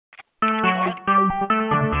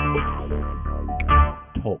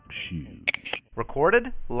Talk Show.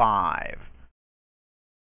 Recorded live.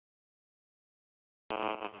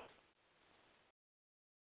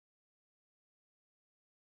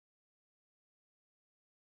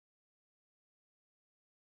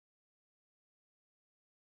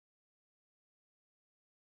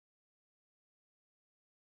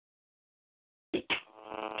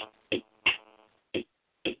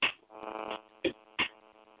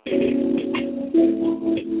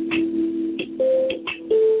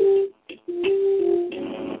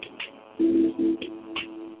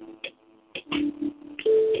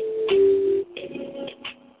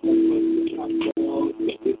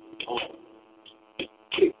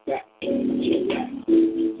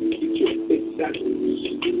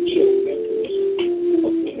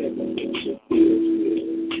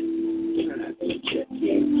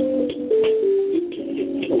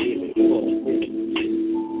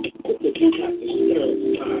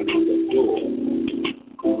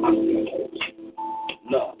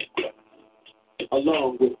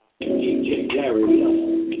 Along with DJ Larry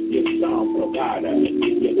Love, your sound provider, your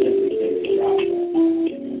legendary driver.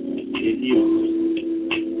 In you,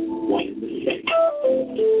 one in the same.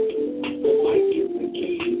 The mic is the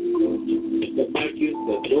key. The mic is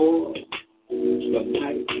the door. The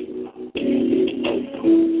mic is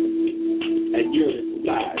open. And you're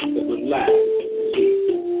inside the relaxed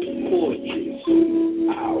poetry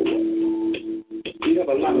hour. We have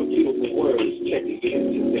a lot of beautiful words checking in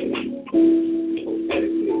today.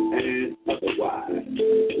 And otherwise. We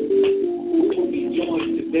will be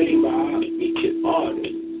joined today by our featured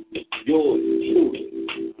artist, yours truly,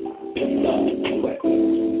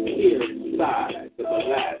 Tr3coast, here inside the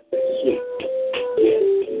Molasses Suite. Yes,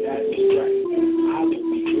 that's right. I will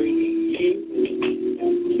be bringing you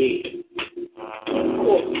me. Of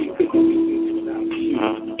course, we couldn't do this without you.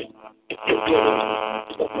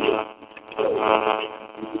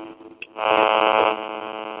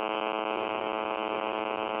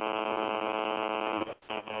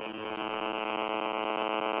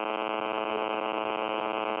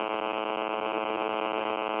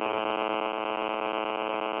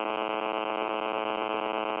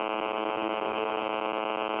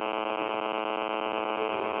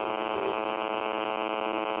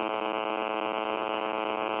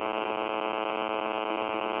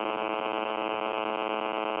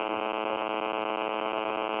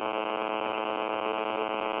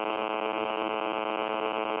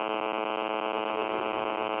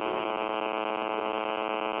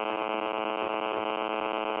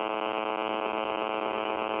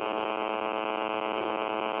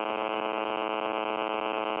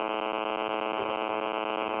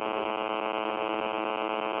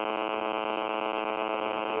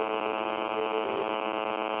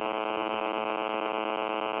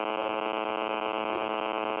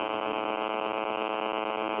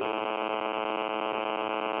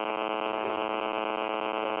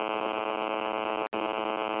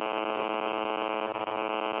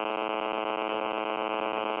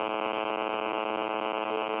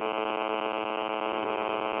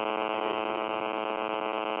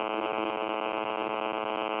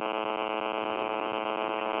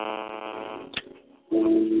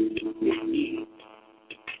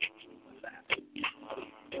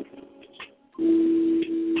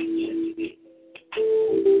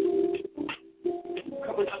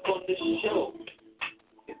 Coming up on this show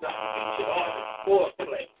is our featured artist,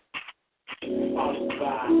 Foreplay, followed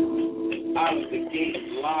by Out of the Gate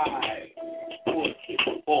Live poetry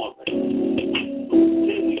performance.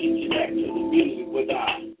 Then we get you back to the music with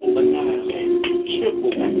our Menage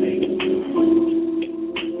triple play.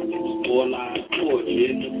 It's more live poetry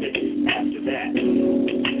in the mix after that.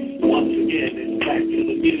 Once again, it's back to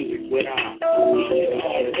the music with our featured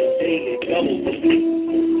artist, Daily Double.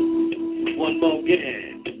 One more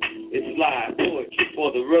again, it's live poetry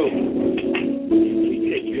for the road. We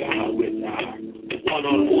take you out with our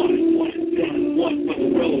one-on-one, one-and-done, one for the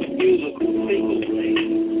road, musical single play.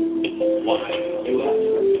 Why do us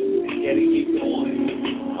and getting you going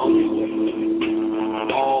on your way.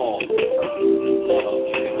 All love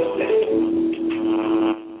and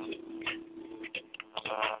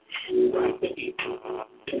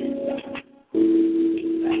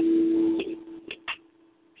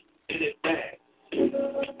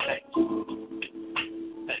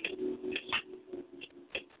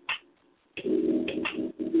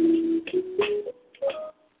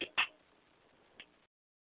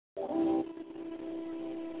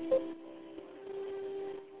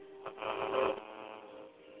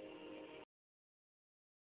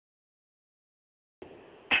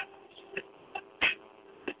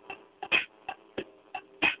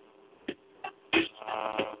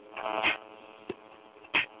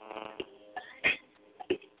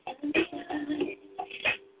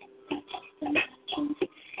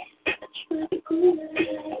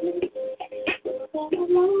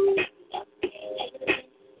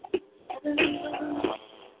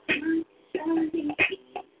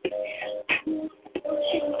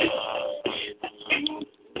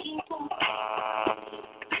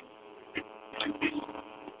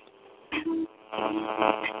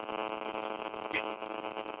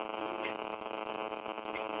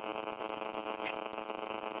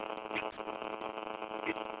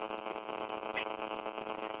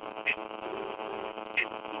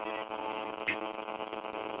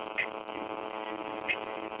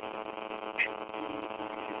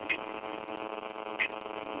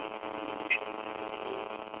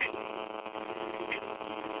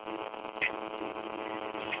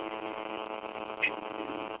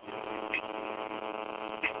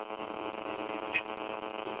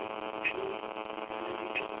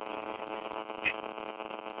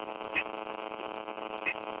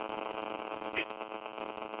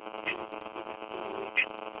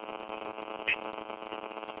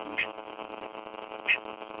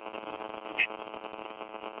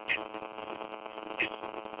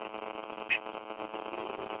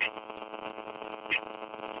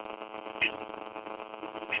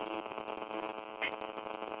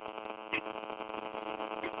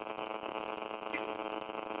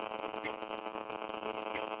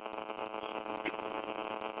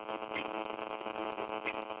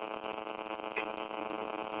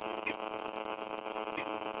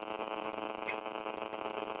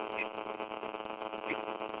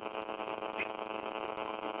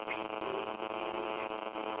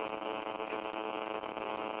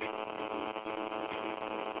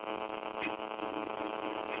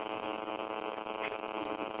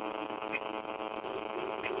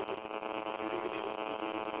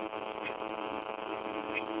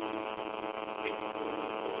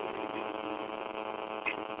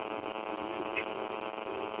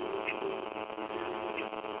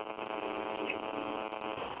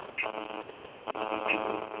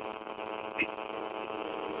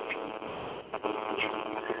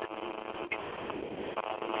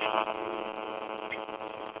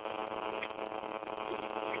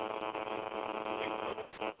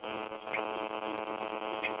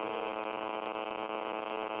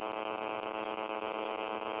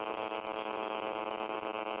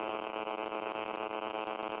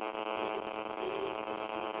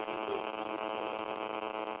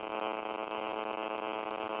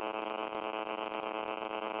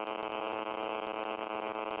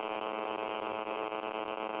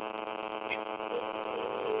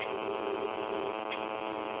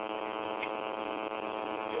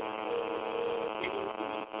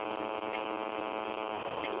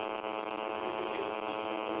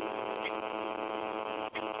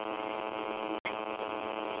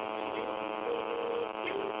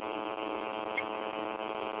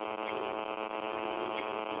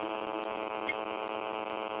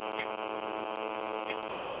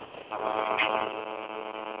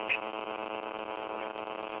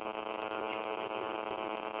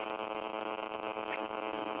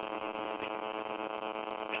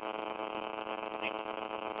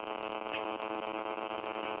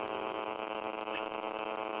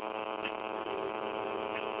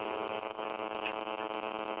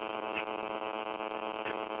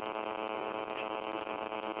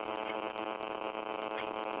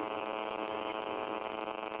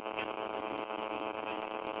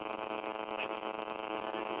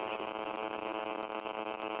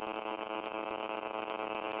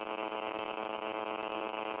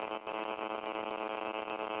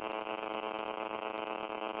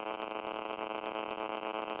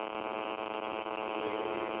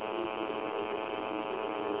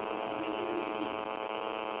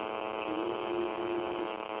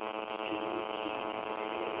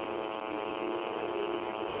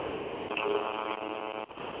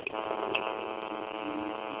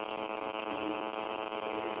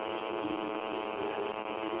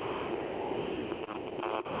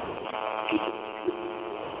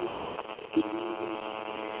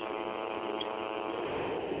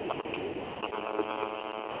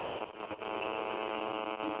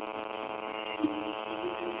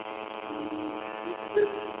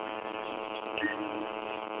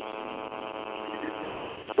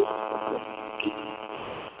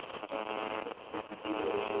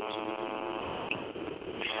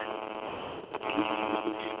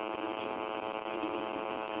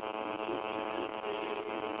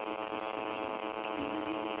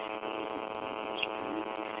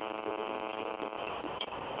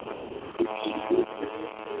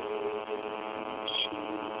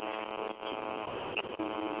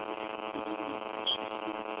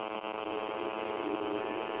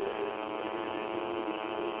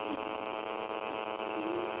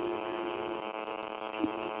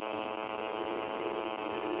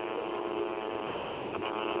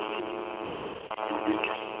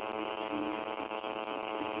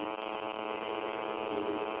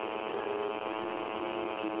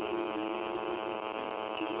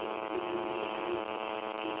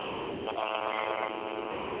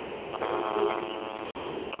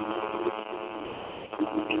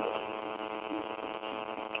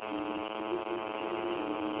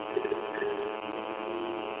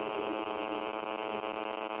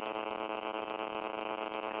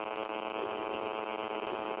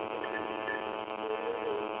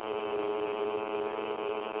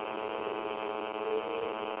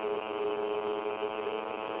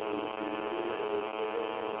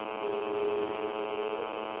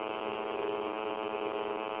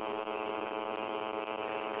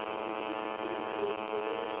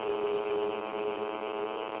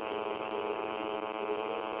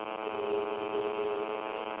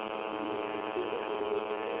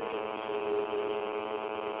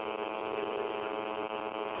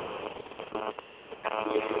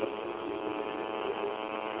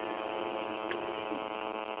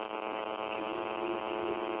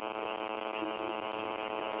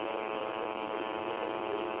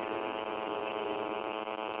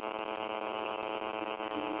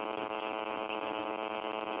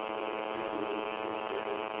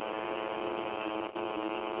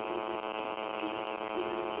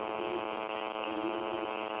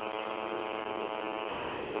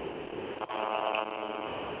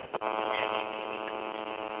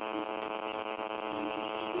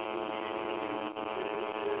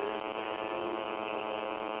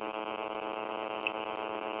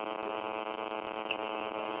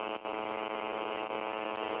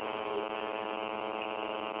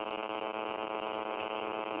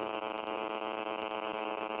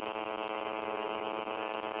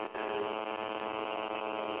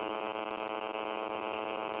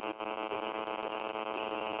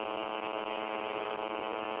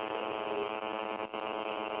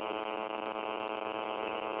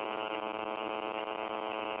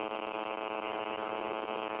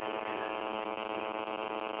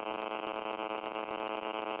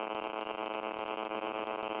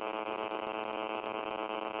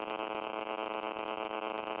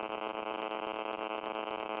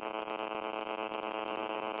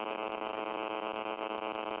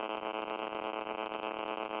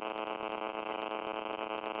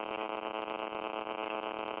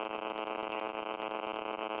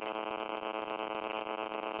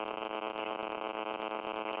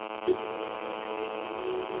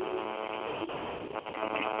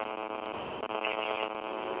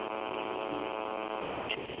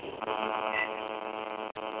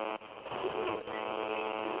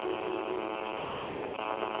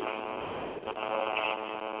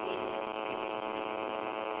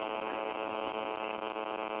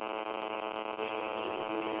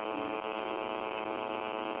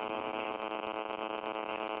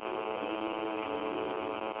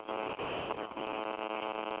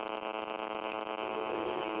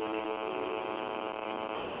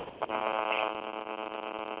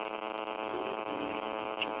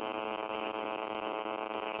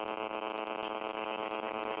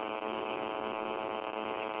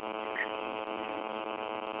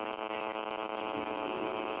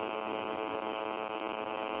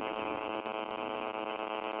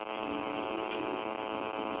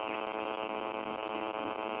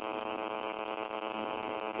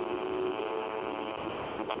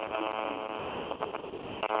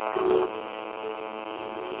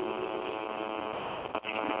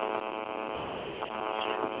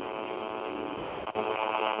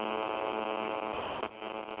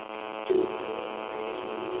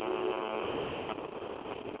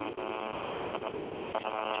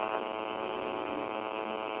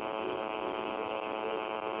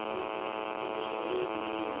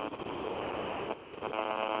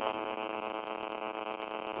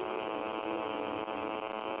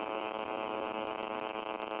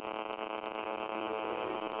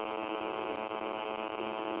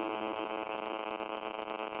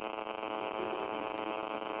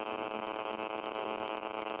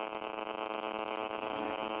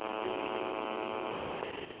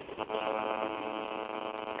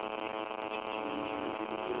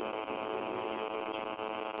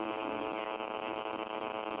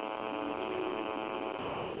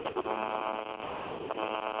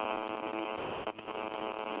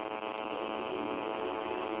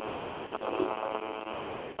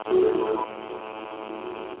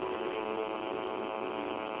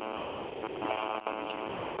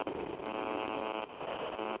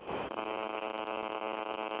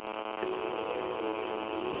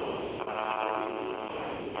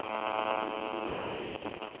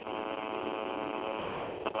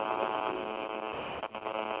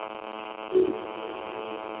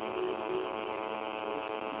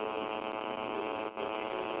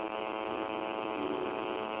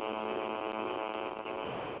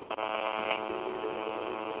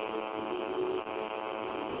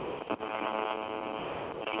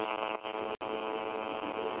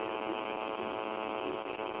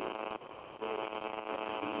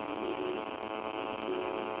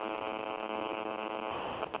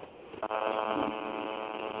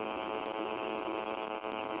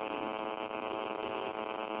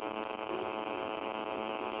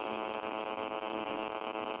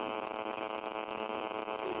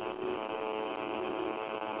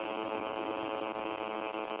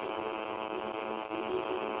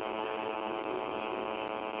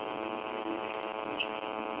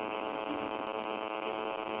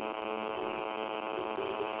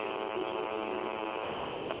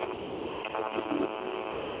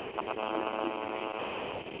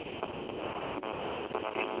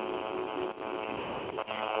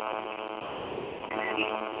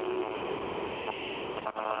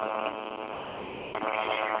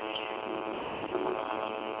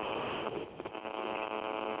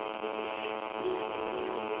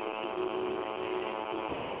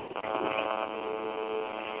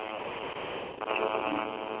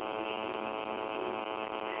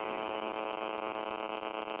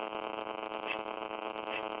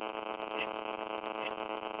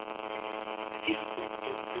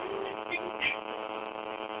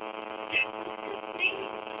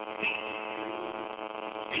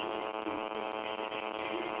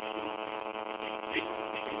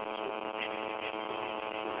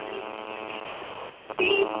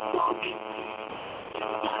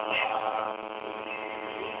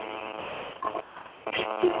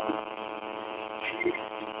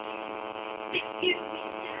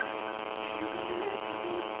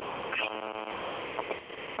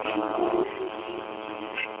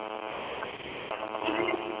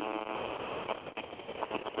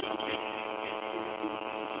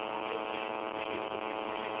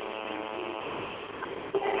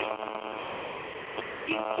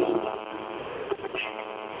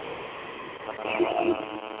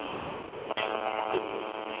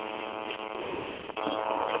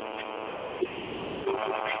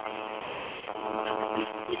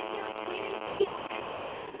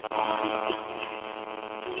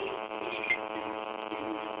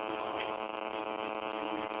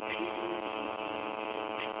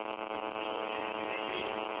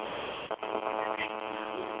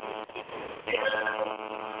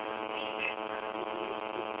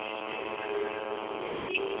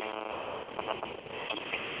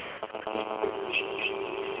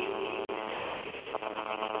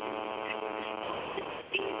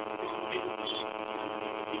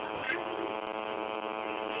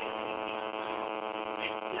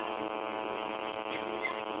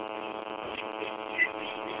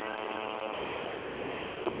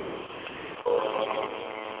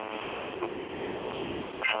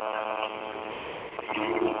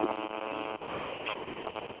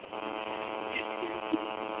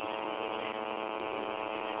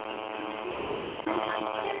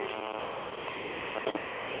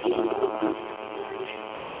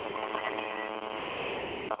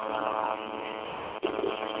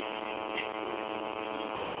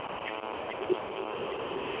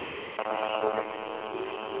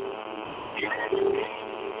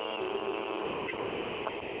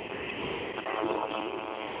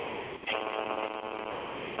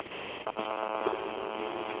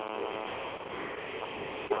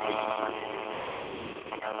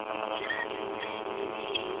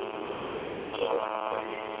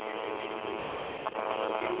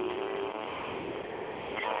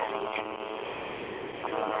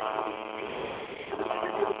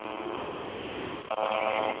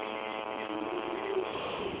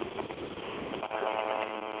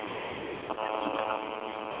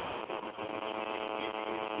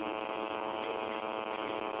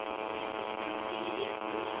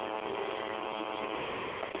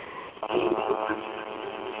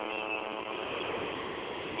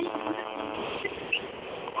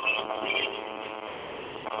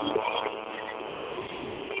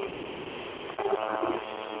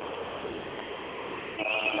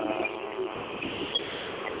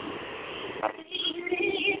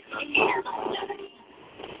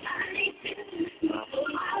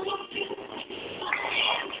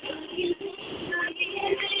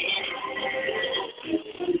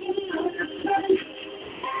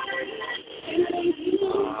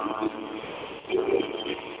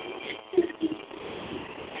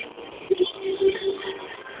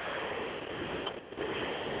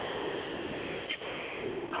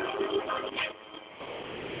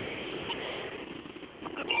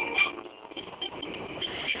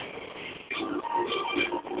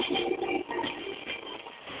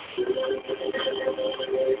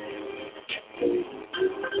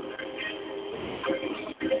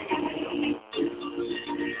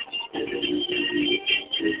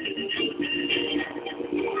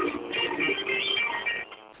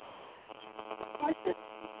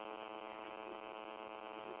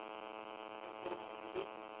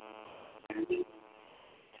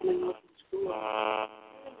Well,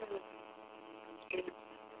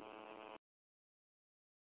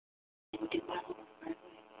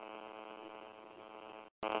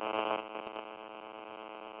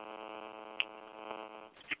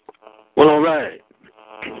 all right,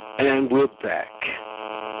 and we're back.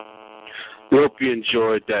 We hope you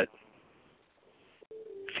enjoyed that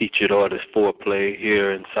featured artist foreplay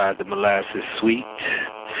here inside the Molasses Suite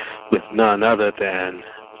with none other than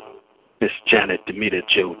Miss Janet Demeter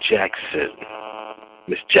Joe Jackson.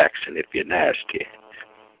 Miss Jackson, if you're nasty.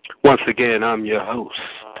 Once again, I'm your host,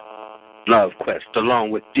 Love Quest,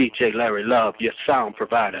 along with DJ Larry Love, your sound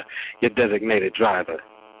provider, your designated driver,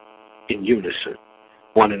 in unison,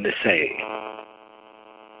 one and the same.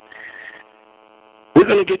 We're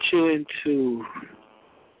going to get you into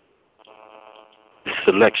a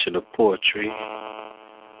selection of poetry.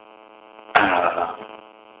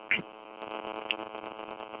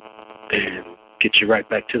 And get you right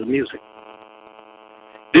back to the music.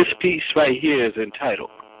 This piece right here is entitled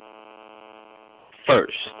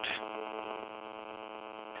First.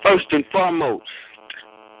 First and foremost,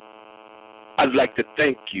 I'd like to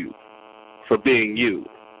thank you for being you,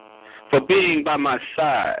 for being by my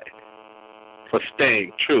side, for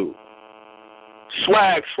staying true.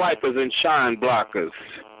 Swag swipers and shine blockers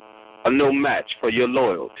are no match for your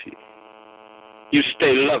loyalty. You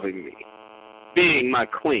stay loving me, being my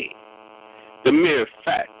queen. The mere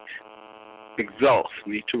fact exalts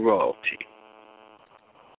me to royalty.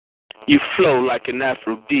 You flow like an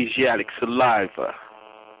aphrodisiac saliva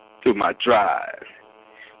through my drive,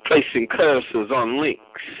 placing cursors on links,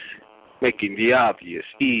 making the obvious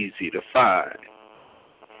easy to find.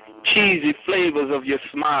 Cheesy flavors of your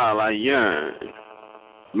smile I yearn.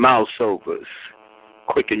 Mouse overs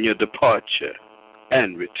quicken your departure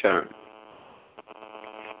and return.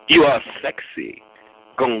 You are sexy,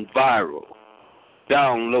 gone viral,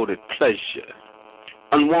 downloaded pleasure,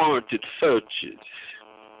 unwarranted searches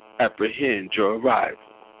apprehend your arrival.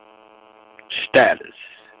 Status,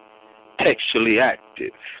 textually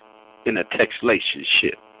active in a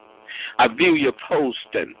textlationship. I view your post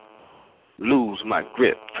and lose my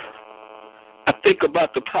grip. I think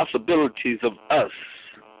about the possibilities of us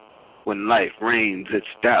when life rains its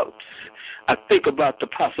doubts. I think about the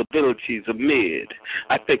possibilities amid.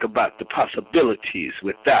 I think about the possibilities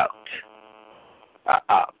without. I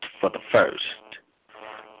opt for the first.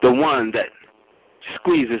 The one that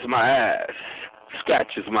squeezes my ass,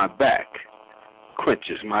 scratches my back,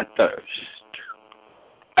 quenches my thirst.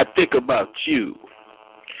 I think about you,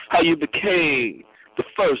 how you became the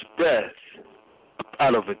first breath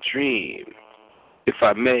out of a dream. If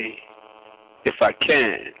I may, if I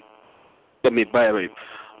can, let me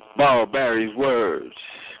borrow Barry's words.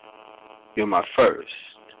 You're my first,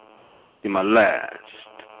 you're my last,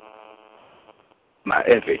 my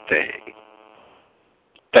everything.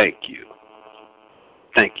 Thank you.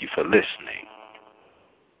 Thank you for listening.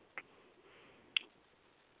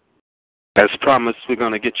 As promised, we're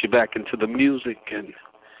going to get you back into the music and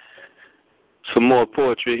some more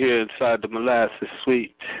poetry here inside the Molasses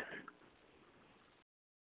Suite.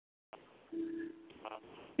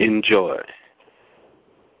 Enjoy.